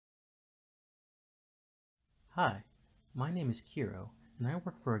Hi, my name is Kero, and I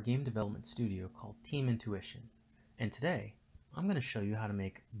work for a game development studio called Team Intuition. And today, I'm going to show you how to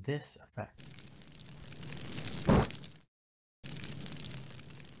make this effect.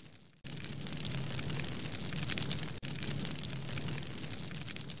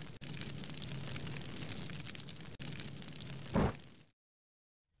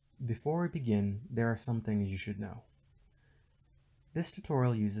 Before we begin, there are some things you should know. This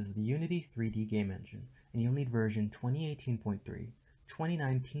tutorial uses the Unity 3D game engine, and you'll need version 2018.3,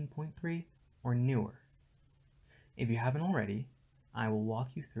 2019.3, or newer. If you haven't already, I will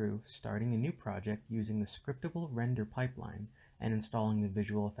walk you through starting a new project using the scriptable render pipeline and installing the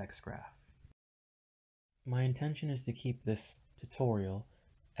visual effects graph. My intention is to keep this tutorial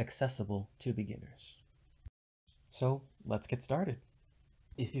accessible to beginners. So let's get started.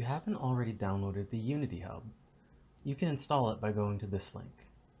 If you haven't already downloaded the Unity Hub, you can install it by going to this link,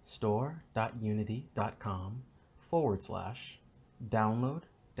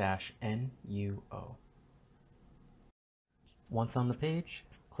 store.unity.com/download-NUO. Once on the page,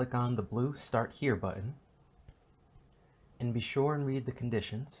 click on the blue Start Here button, and be sure and read the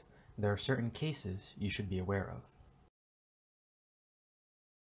conditions. There are certain cases you should be aware of.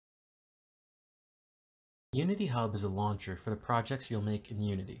 Unity Hub is a launcher for the projects you'll make in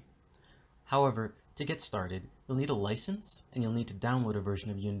Unity. However, to get started, you'll need a license and you'll need to download a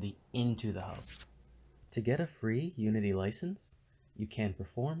version of Unity into the Hub. To get a free Unity license, you can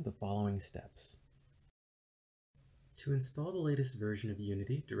perform the following steps. To install the latest version of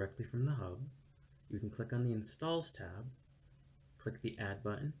Unity directly from the Hub, you can click on the Installs tab, click the Add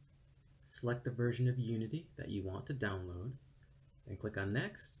button, select the version of Unity that you want to download, then click on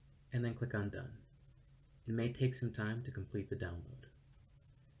Next, and then click on Done. It may take some time to complete the download.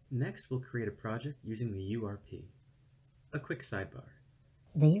 Next, we'll create a project using the URP. A quick sidebar.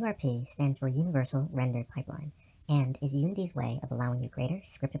 The URP stands for Universal Render Pipeline and is Unity's way of allowing you greater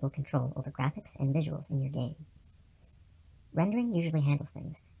scriptable control over graphics and visuals in your game. Rendering usually handles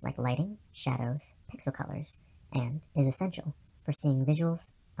things like lighting, shadows, pixel colors, and is essential for seeing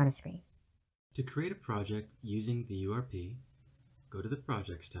visuals on a screen. To create a project using the URP, go to the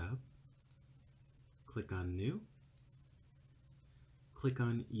Projects tab, click on New, click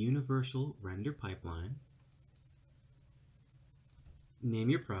on Universal Render Pipeline, name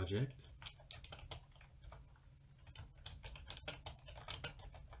your project,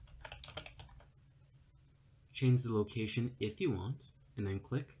 change the location if you want, and then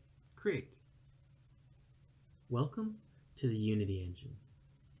click Create. Welcome to the Unity engine.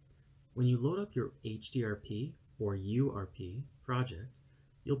 When you load up your HDRP or URP project,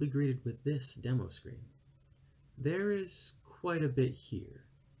 you'll be greeted with this demo screen. There is quite a bit here.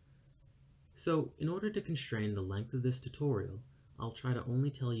 So in order to constrain the length of this tutorial, I'll try to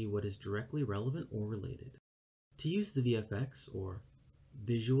only tell you what is directly relevant or related. To use the VFX or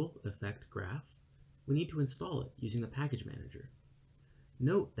visual effect graph, we need to install it using the package manager.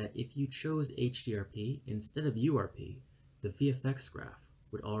 Note that if you chose HDRP instead of URP, the VFX graph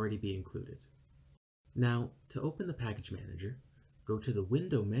would already be included. Now, to open the package manager, go to the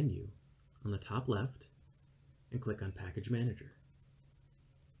Window menu on the top left and click on Package Manager.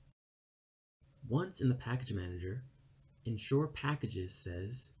 Once in the Package Manager, Ensure Packages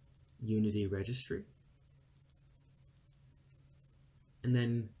says Unity Registry, and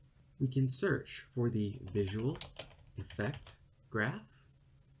then we can search for the Visual Effect Graph,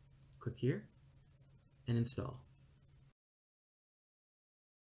 click here, and install.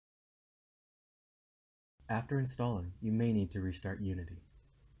 After installing, you may need to restart Unity.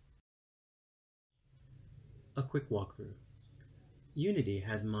 A quick walkthrough. Unity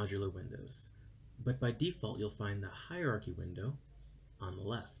has modular windows, but by default you'll find the hierarchy window on the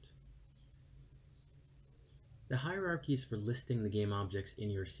left. The hierarchy is for listing the game objects in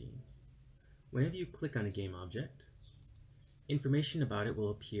your scene. Whenever you click on a game object, information about it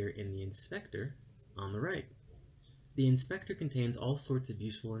will appear in the inspector on the right. The inspector contains all sorts of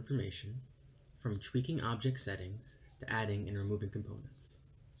useful information, from tweaking object settings to adding and removing components.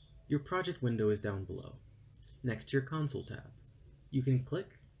 Your project window is down below, next to your console tab. You can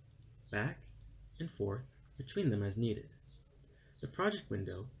click back and forth between them as needed. The project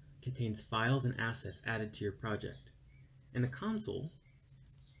window contains files and assets added to your project, and the console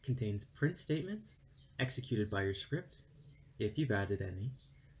contains print statements executed by your script, if you've added any.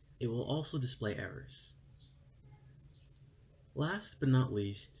 It will also display errors. Last but not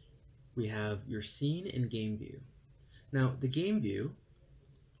least, we have your scene and game view. Now, the game view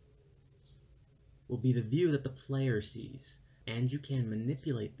will be the view that the player sees, and you can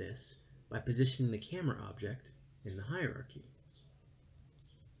manipulate this by positioning the camera object in the hierarchy.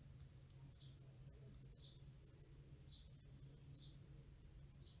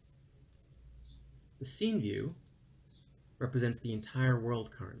 The scene view represents the entire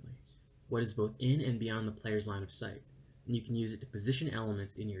world currently, what is both in and beyond the player's line of sight, and you can use it to position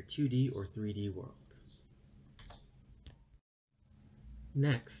elements in your 2D or 3D world.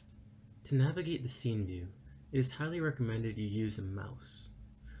 Next, to navigate the scene view, it is highly recommended you use a mouse.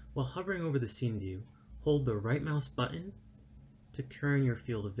 While hovering over the scene view, hold the right mouse button to turn your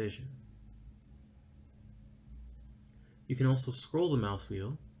field of vision. You can also scroll the mouse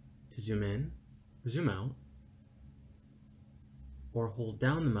wheel to zoom in or zoom out, or hold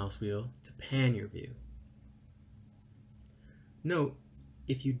down the mouse wheel to pan your view. Note,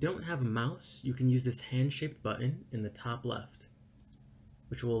 if you don't have a mouse, you can use this hand-shaped button in the top left,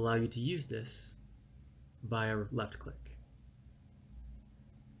 which will allow you to use this via left click.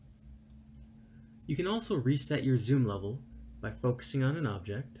 You can also reset your zoom level by focusing on an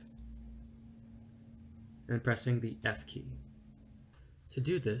object and pressing the F key. To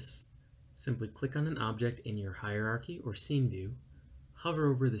do this, simply click on an object in your hierarchy or scene view,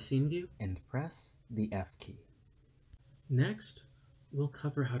 hover over the scene view, and press the F key. Next, we'll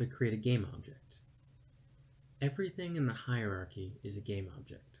cover how to create a game object. Everything in the hierarchy is a game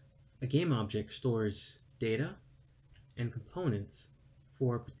object. A game object stores data and components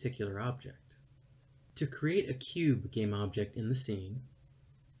for a particular object. To create a cube game object in the scene,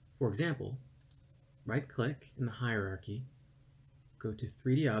 for example, right-click in the hierarchy, go to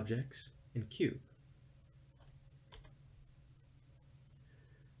 3D Objects and Cube.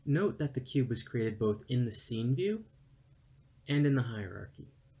 Note that the cube was created both in the scene view and in the hierarchy.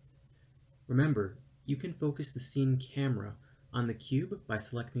 Remember, you can focus the scene camera on the cube by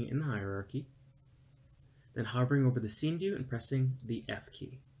selecting it in the hierarchy, then hovering over the scene view and pressing the F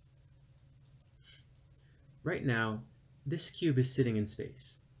key. Right now, this cube is sitting in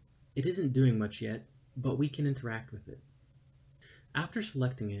space. It isn't doing much yet, but we can interact with it. After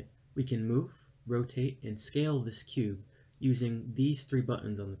selecting it, we can move, rotate, and scale this cube using these three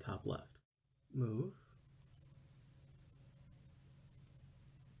buttons on the top left. Move,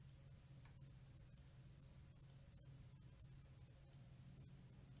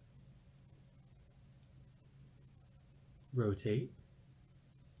 rotate,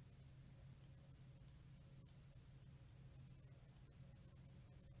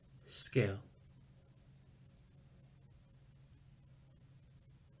 scale.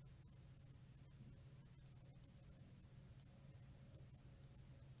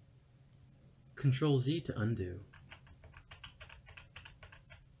 Control Z to undo.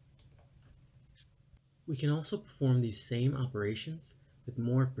 We can also perform these same operations with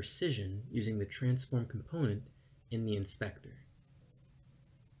more precision using the transform component in the inspector.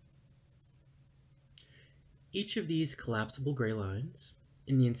 Each of these collapsible gray lines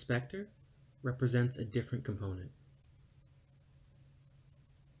in the inspector represents a different component.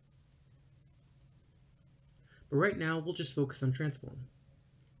 But right now, we'll just focus on transform.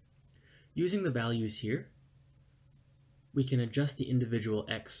 Using the values here, we can adjust the individual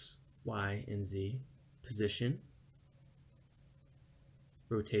X, Y, and Z position,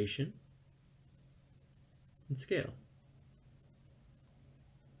 rotation, and scale.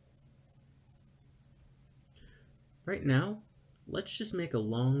 Right now, let's just make a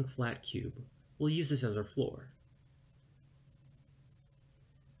long flat cube. We'll use this as our floor.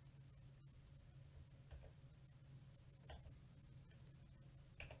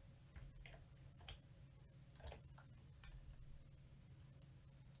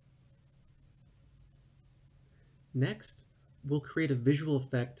 Next, we'll create a visual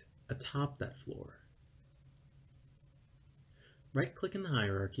effect atop that floor. Right-click in the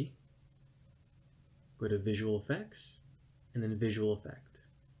hierarchy, go to Visual Effects, and then Visual Effect.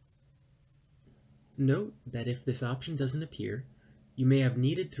 Note that if this option doesn't appear, you may have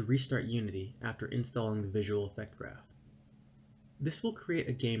needed to restart Unity after installing the visual effect graph. This will create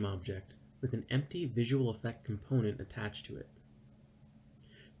a game object with an empty visual effect component attached to it.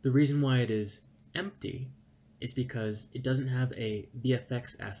 The reason why it is empty is because it doesn't have a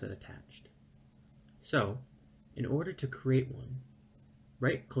VFX asset attached. So, in order to create one,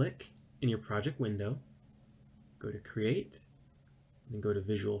 right-click in your project window, go to Create, then go to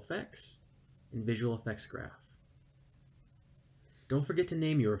Visual Effects, and Visual Effects Graph. Don't forget to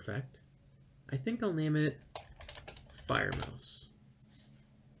name your effect. I think I'll name it Fire Mouse.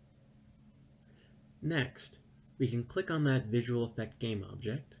 Next, we can click on that visual effect game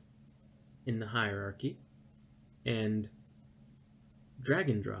object in the hierarchy and drag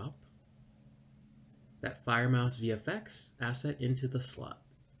and drop that Fire Mouse VFX asset into the slot.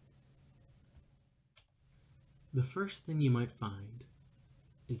 The first thing you might find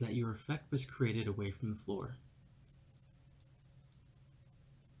is that your effect was created away from the floor.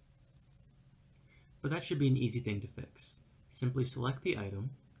 But that should be an easy thing to fix. Simply select the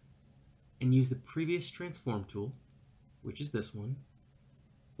item and use the previous transform tool, which is this one,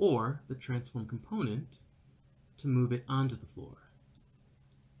 or the transform component to move it onto the floor.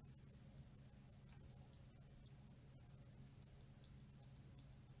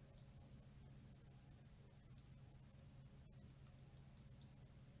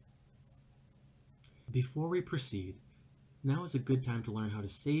 Before we proceed, now is a good time to learn how to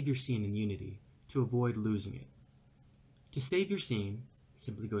save your scene in Unity to avoid losing it. To save your scene,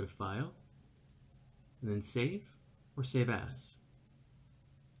 simply go to File, and then Save or Save As.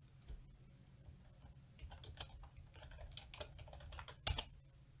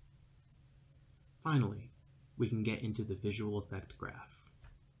 Finally, we can get into the visual effect graph.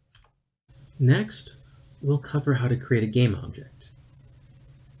 Next, we'll cover how to create a game object.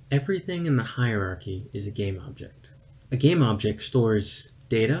 Everything in the hierarchy is a game object. A game object stores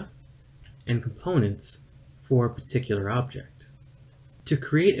data and components for a particular object. To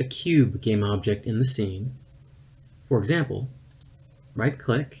create a cube game object in the scene, for example,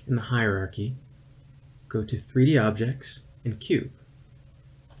 right-click in the hierarchy, go to 3D Objects and Cube.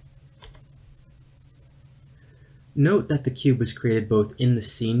 Note that the cube was created both in the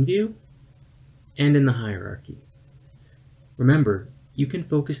scene view and in the hierarchy. Remember, you can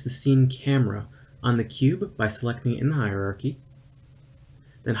focus the scene camera on the cube by selecting it in the hierarchy,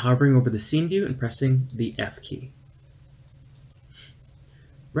 then hovering over the scene view and pressing the F key.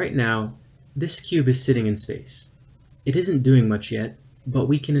 Right now, this cube is sitting in space. It isn't doing much yet, but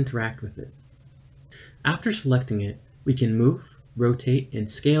we can interact with it. After selecting it, we can move, rotate, and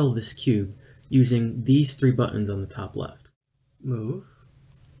scale this cube using these 3 buttons on the top left. Move,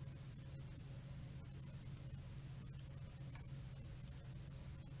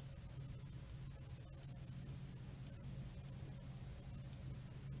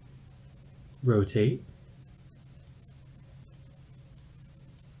 rotate,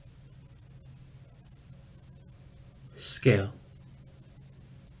 scale.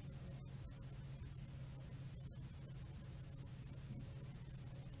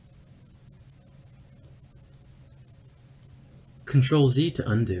 Control Z to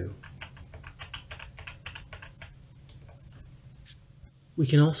undo. We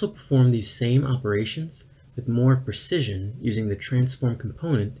can also perform these same operations with more precision using the transform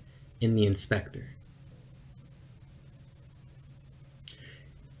component in the inspector.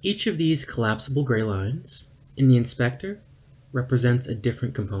 Each of these collapsible gray lines in the inspector represents a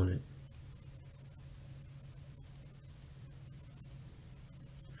different component.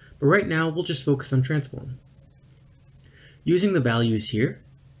 But right now, we'll just focus on transform. Using the values here,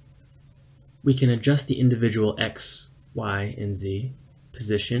 we can adjust the individual X, Y, and Z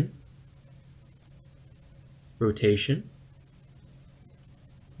position, rotation,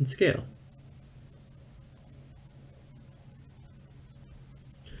 and scale.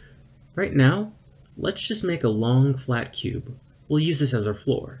 Right now, let's just make a long flat cube. We'll use this as our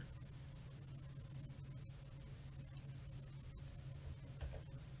floor.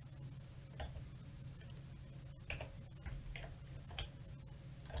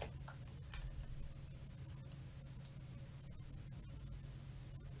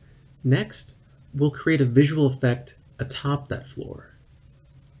 Next, we'll create a visual effect atop that floor.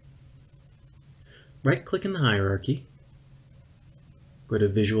 Right-click in the hierarchy, go to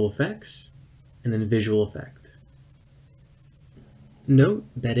Visual Effects, and then Visual Effect. Note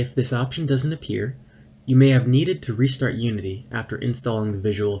that if this option doesn't appear, you may have needed to restart Unity after installing the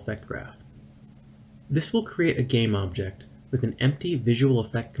visual effect graph. This will create a game object with an empty visual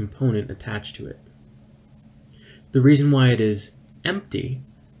effect component attached to it. The reason why it is empty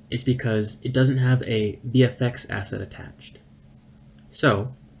is because it doesn't have a VFX asset attached.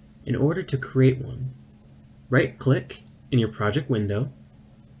 So, in order to create one, right-click in your project window,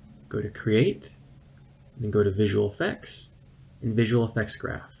 go to Create, then go to Visual Effects, and Visual Effects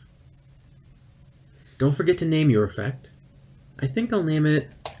Graph. Don't forget to name your effect. I think I'll name it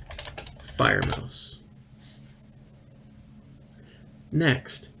Fire Mouse.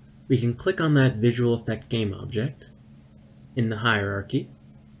 Next, we can click on that visual effect game object in the hierarchy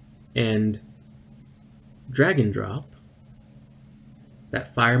and drag and drop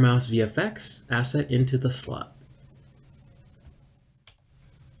that Fire Mouse VFX asset into the slot.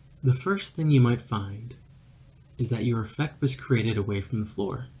 The first thing you might find is that your effect was created away from the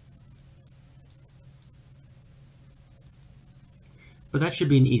floor. But that should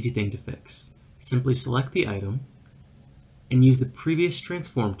be an easy thing to fix. Simply select the item and use the previous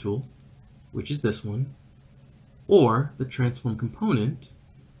transform tool, which is this one, or the transform component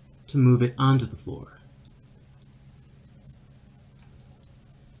to move it onto the floor.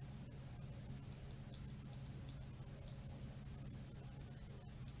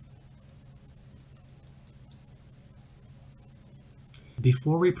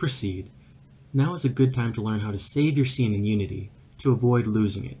 Before we proceed, now is a good time to learn how to save your scene in Unity to avoid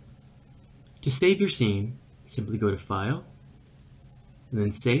losing it. To save your scene, simply go to File, and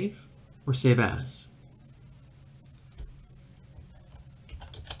then Save or Save As.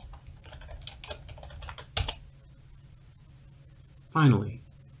 Finally,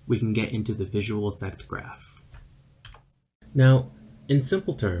 we can get into the visual effect graph. Now, in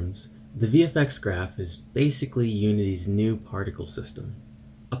simple terms, the VFX graph is basically Unity's new particle system.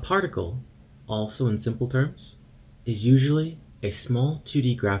 A particle, also in simple terms, is usually a small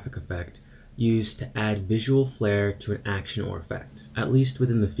 2D graphic effect used to add visual flair to an action or effect, at least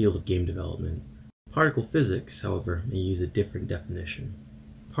within the field of game development. Particle physics, however, may use a different definition.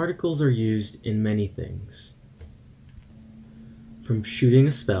 Particles are used in many things, from shooting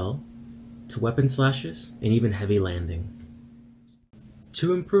a spell, to weapon slashes, and even heavy landing.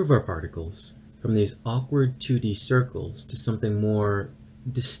 To improve our particles, from these awkward 2D circles to something more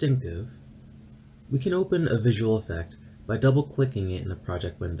distinctive, we can open a visual effect by double-clicking it in the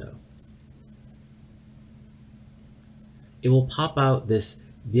project window. It will pop out this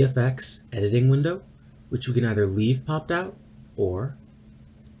VFX editing window, which we can either leave popped out, or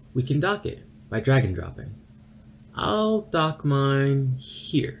we can dock it by drag and dropping. I'll dock mine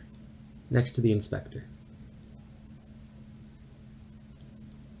here, next to the inspector.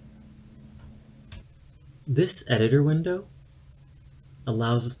 This editor window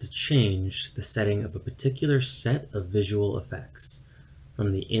allows us to change the setting of a particular set of visual effects,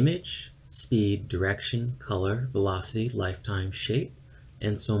 from the image, speed, direction, color, velocity, lifetime, shape,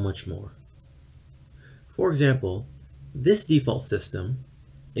 and so much more. For example, this default system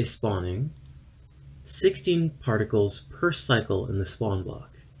is spawning 16 particles per cycle in the spawn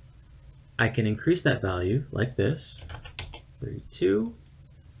block. I can increase that value like this, 32,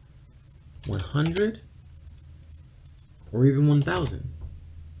 100, or even 1000.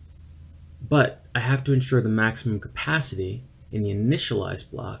 But I have to ensure the maximum capacity in the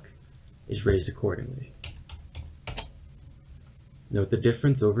initialized block is raised accordingly. Note the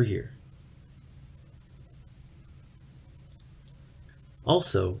difference over here.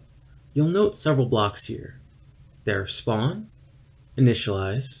 Also, you'll note several blocks here. There are spawn,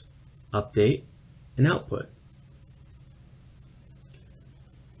 initialize, update, and output.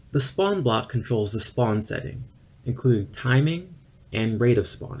 The spawn block controls the spawn setting, including timing and rate of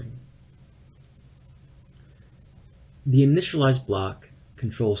spawning. The initialize block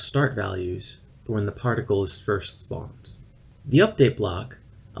controls start values for when the particle is first spawned. The update block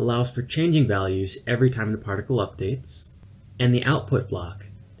allows for changing values every time the particle updates, and the output block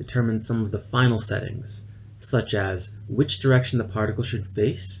determines some of the final settings, such as which direction the particle should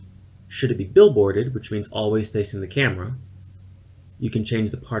face. Should it be billboarded, which means always facing the camera? You can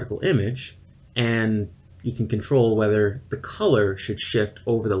change the particle image, and you can control whether the color should shift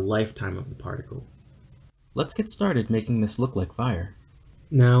over the lifetime of the particle. Let's get started making this look like fire.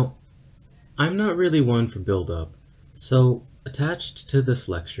 Now, I'm not really one for build-up, so attached to this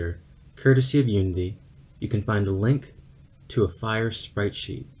lecture, courtesy of Unity, you can find a link to a fire sprite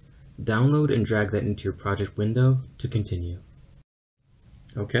sheet. Download and drag that into your project window to continue.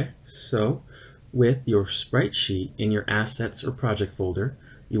 Okay, so with your sprite sheet in your assets or project folder,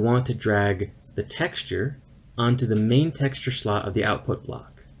 you want to drag the texture onto the main texture slot of the output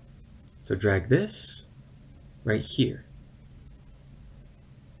block. So drag this right here.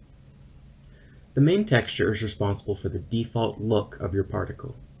 The main texture is responsible for the default look of your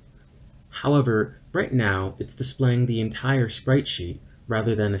particle. However, right now it's displaying the entire sprite sheet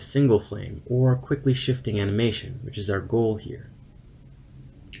rather than a single flame or a quickly shifting animation, which is our goal here.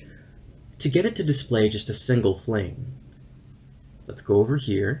 To get it to display just a single flame, let's go over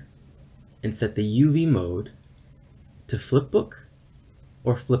here and set the UV mode to Flipbook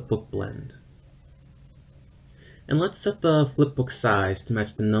or Flipbook Blend. And let's set the flipbook size to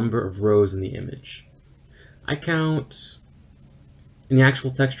match the number of rows in the image. I count, in the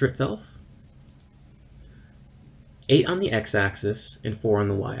actual texture itself, 8 on the x-axis and 4 on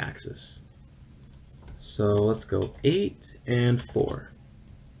the y-axis. So let's go 8 and 4.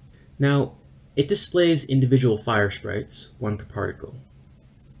 Now, it displays individual fire sprites, one per particle.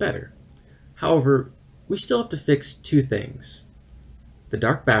 Better. However, we still have to fix two things: the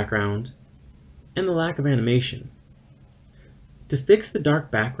dark background and the lack of animation. To fix the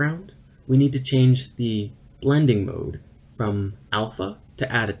dark background, we need to change the blending mode from alpha to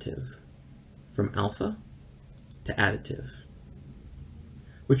additive. From alpha to additive.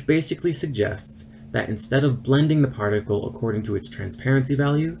 Which basically suggests that instead of blending the particle according to its transparency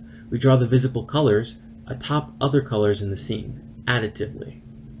value, we draw the visible colors atop other colors in the scene, additively.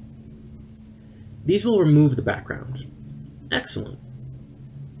 These will remove the background. Excellent.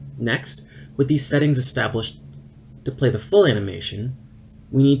 Next, with these settings established to play the full animation,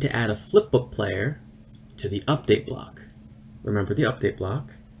 we need to add a flipbook player to the update block. Remember the update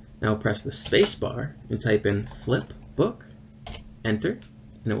block. Now press the space bar and type in flipbook, enter,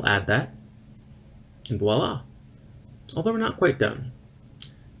 and it will add that, and voila. Although we're not quite done.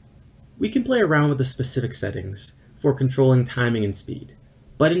 We can play around with the specific settings for controlling timing and speed,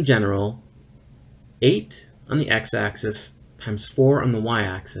 but in general, 8 on the x-axis times 4 on the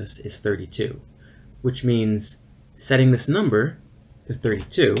y-axis is 32, which means setting this number to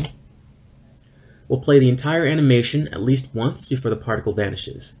 32 will play the entire animation at least once before the particle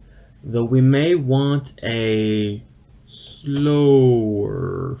vanishes, though we may want a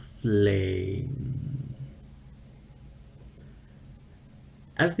slower flame.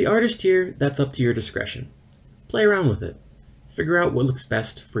 As the artist here, that's up to your discretion. Play around with it. Figure out what looks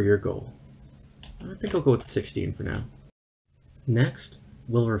best for your goal. I think I'll go with 16 for now. Next,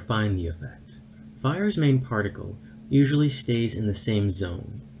 we'll refine the effect. Fire's main particle usually stays in the same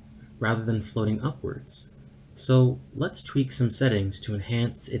zone, rather than floating upwards. So let's tweak some settings to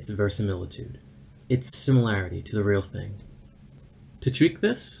enhance its verisimilitude, its similarity to the real thing. To tweak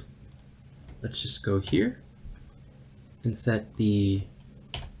this, let's just go here and set the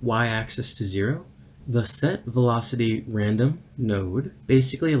y-axis to 0. The set velocity random node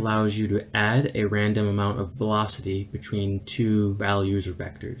basically allows you to add a random amount of velocity between two values or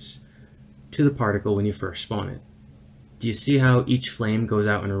vectors to the particle when you first spawn it. Do you see how each flame goes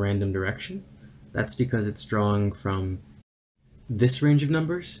out in a random direction? That's because it's drawing from this range of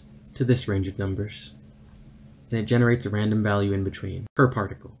numbers to this range of numbers, and it generates a random value in between per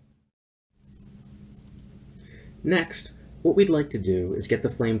particle. Next, what we'd like to do is get the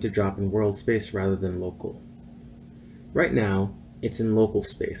flame to drop in world space rather than local. Right now, it's in local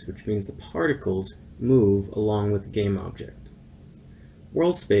space, which means the particles move along with the game object.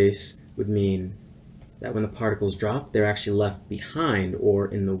 World space would mean that when the particles drop, they're actually left behind or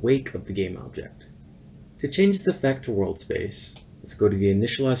in the wake of the game object. To change this effect to world space, let's go to the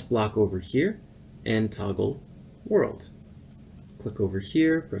initialize block over here and toggle world. Click over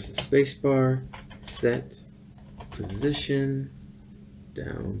here, press the space bar, set, position,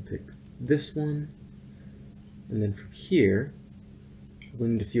 down, pick this one, and then from here, we'll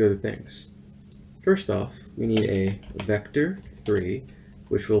need a few other things. First off, we need a vector 3,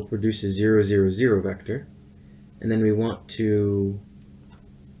 which will produce a 0, 0, 0 vector, and then we want to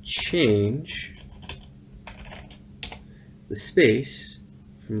change the space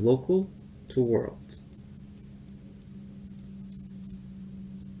from local to world.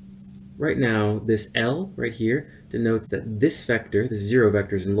 Right now, this L right here denotes that this vector, the 0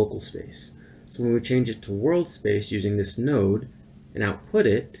 vector, is in local space. So when we change it to world space using this node and output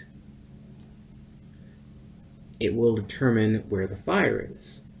it, it will determine where the fire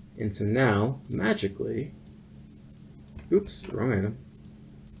is. And so now, magically, oops, wrong item,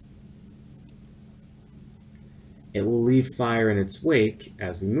 it will leave fire in its wake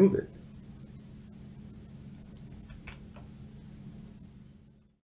as we move it.